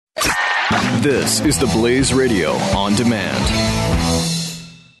This is the Blaze Radio on demand.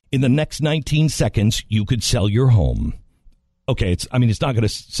 In the next 19 seconds, you could sell your home. Okay, it's not going to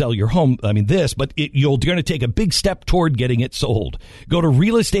sell your home. But you're going to take a big step toward getting it sold. Go to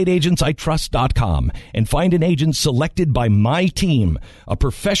realestateagentsitrust.com and find an agent selected by my team, a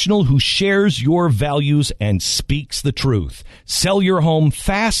professional who shares your values and speaks the truth. Sell your home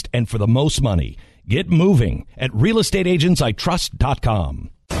fast and for the most money. Get moving at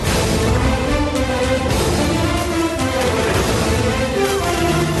realestateagentsitrust.com.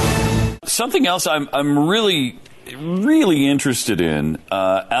 Something else I'm really interested in,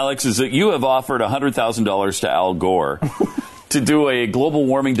 Alex, is that you have offered $100,000 to Al Gore to do a global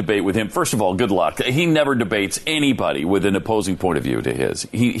warming debate with him. First of all, good luck. He never debates anybody with an opposing point of view to his.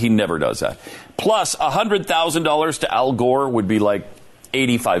 He never does that. Plus, $100,000 to Al Gore would be like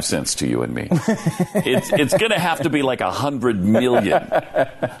 85 cents to you and me. It's going to have to be like 100 million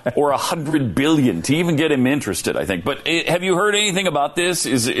or 100 billion to even get him interested, I think. But have you heard anything about this?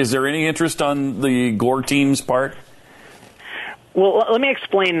 Is there any interest on the Gore team's part? Well, let me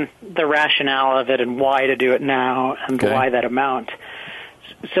explain the rationale of it and why to do it now and why that amount.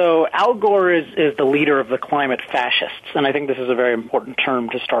 So Al Gore is the leader of the climate fascists, and I think this is a very important term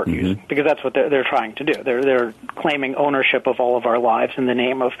to start using because that's what they're trying to do. They're claiming ownership of all of our lives in the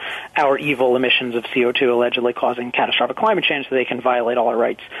name of our evil emissions of CO2 allegedly causing catastrophic climate change so they can violate all our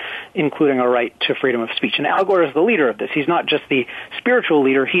rights, including our right to freedom of speech. And Al Gore is the leader of this. He's not just the spiritual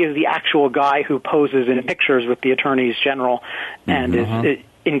leader. He is the actual guy who poses in pictures with the attorneys general and is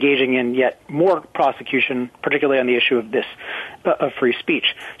engaging in yet more prosecution, particularly on the issue of this, of free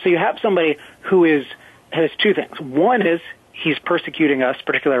speech. So you have somebody who has two things. One is he's persecuting us,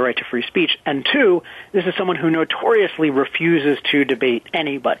 particularly our right to free speech. And two, this is someone who notoriously refuses to debate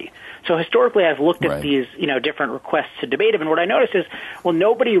anybody. So historically, I've looked at these, different requests to debate him, and what I noticed is,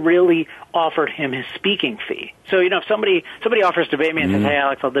 nobody really offered him his speaking fee. So, if somebody offers to debate me and says, hey,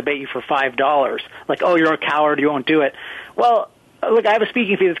 Alex, I'll debate you for $5, like, oh, you're a coward, you won't do it. Well, look, I have a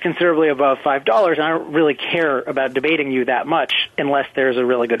speaking fee that's considerably above $5, and I don't really care about debating you that much unless there's a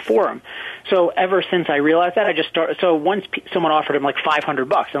really good forum. So ever since I realized that, I just started. So once someone offered him like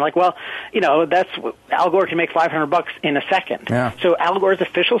 $500, I'm like, well, that's Al Gore can make $500 in a second. Yeah. So Al Gore's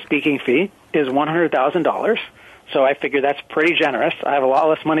official speaking fee is $100,000. So I figure that's pretty generous. I have a lot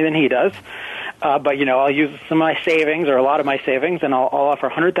less money than he does. But, I'll use some of my savings or a lot of my savings, and I'll offer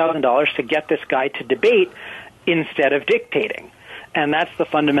 $100,000 to get this guy to debate instead of dictating. And that's the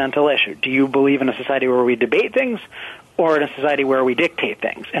fundamental issue. Do you believe in a society where we debate things or in a society where we dictate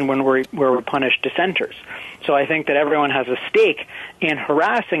things and where we punish dissenters? So I think that everyone has a stake in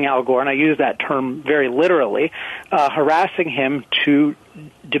harassing Al Gore, and I use that term very literally, harassing him to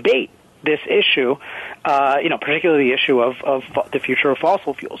debate this issue, particularly the issue of the future of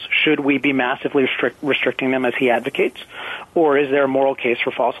fossil fuels. Should we be massively restricting them as he advocates, or is there a moral case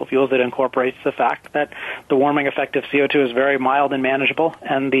for fossil fuels that incorporates the fact that the warming effect of CO2 is very mild and manageable,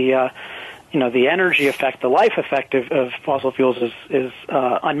 and the energy effect, the life effect of fossil fuels is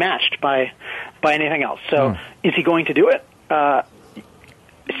unmatched by anything else? So, is he going to do it?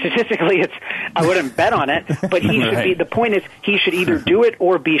 Statistically, I wouldn't bet on it, but he should be. The point is, he should either do it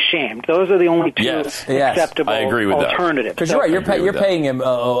or be shamed. Those are the only two acceptable alternatives. Because you're right, you're paying him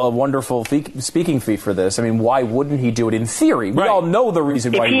a wonderful speaking fee for this. I mean, why wouldn't he do it? In theory, we all know the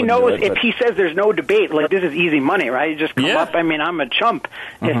reason why he wouldn't do it. If he says there's no debate, like this is easy money, right? You just come up. I mean, I'm a chump.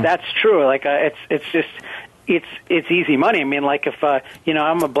 If that's true, like it's just. It's easy money. I mean, like if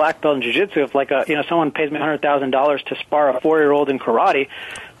I'm a black belt in jiu-jitsu, if someone pays me $100,000 to spar a 4-year-old in karate,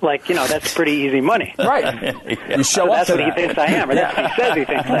 that's pretty easy money. Right. You show up. That's what he thinks I am, or that's what he says he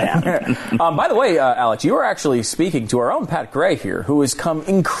thinks I am. By the way, Alex, you are actually speaking to our own Pat Gray here, who has come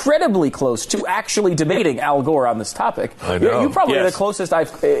incredibly close to actually debating Al Gore on this topic. I know. You probably are the closest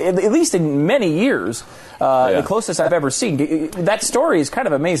I've, at least in many years, the closest I've ever seen. That story is kind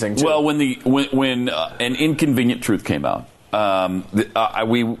of amazing, too. Well, when An Inconvenient Truth came out,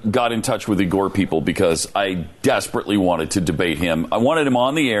 we got in touch with the Gore people because I desperately wanted to debate him. I wanted him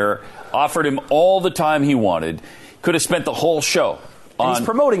on the air, offered him all the time he wanted, could have spent the whole show. He's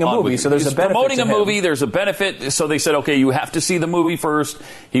promoting a movie, so there's a benefit. Promoting a movie, there's a benefit. So they said, okay, you have to see the movie first.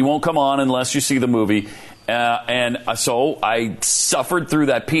 He won't come on unless you see the movie. And so I suffered through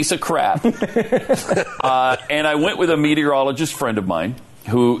that piece of crap. And I went with a meteorologist friend of mine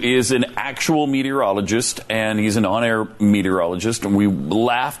who is an actual meteorologist, and he's an on-air meteorologist, and we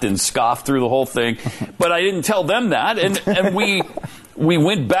laughed and scoffed through the whole thing. But I didn't tell them that, and we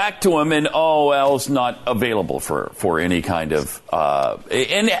went back to him, and Al's not available for any kind of.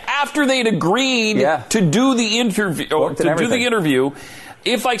 And after they'd agreed to do the interview,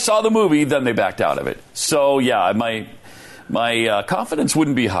 If I saw the movie, then they backed out of it. So, yeah, my confidence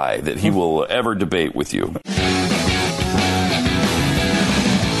wouldn't be high that he will ever debate with you.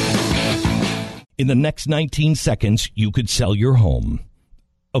 In the next 19 seconds, you could sell your home.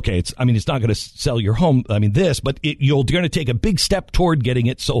 Okay, it's not going to sell your home, but you're going to take a big step toward getting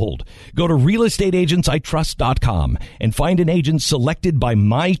it sold. Go to realestateagentsitrust.com and find an agent selected by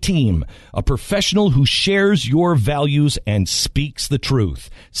my team, a professional who shares your values and speaks the truth.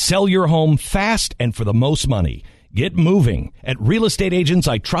 Sell your home fast and for the most money. Get moving at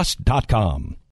realestateagentsitrust.com.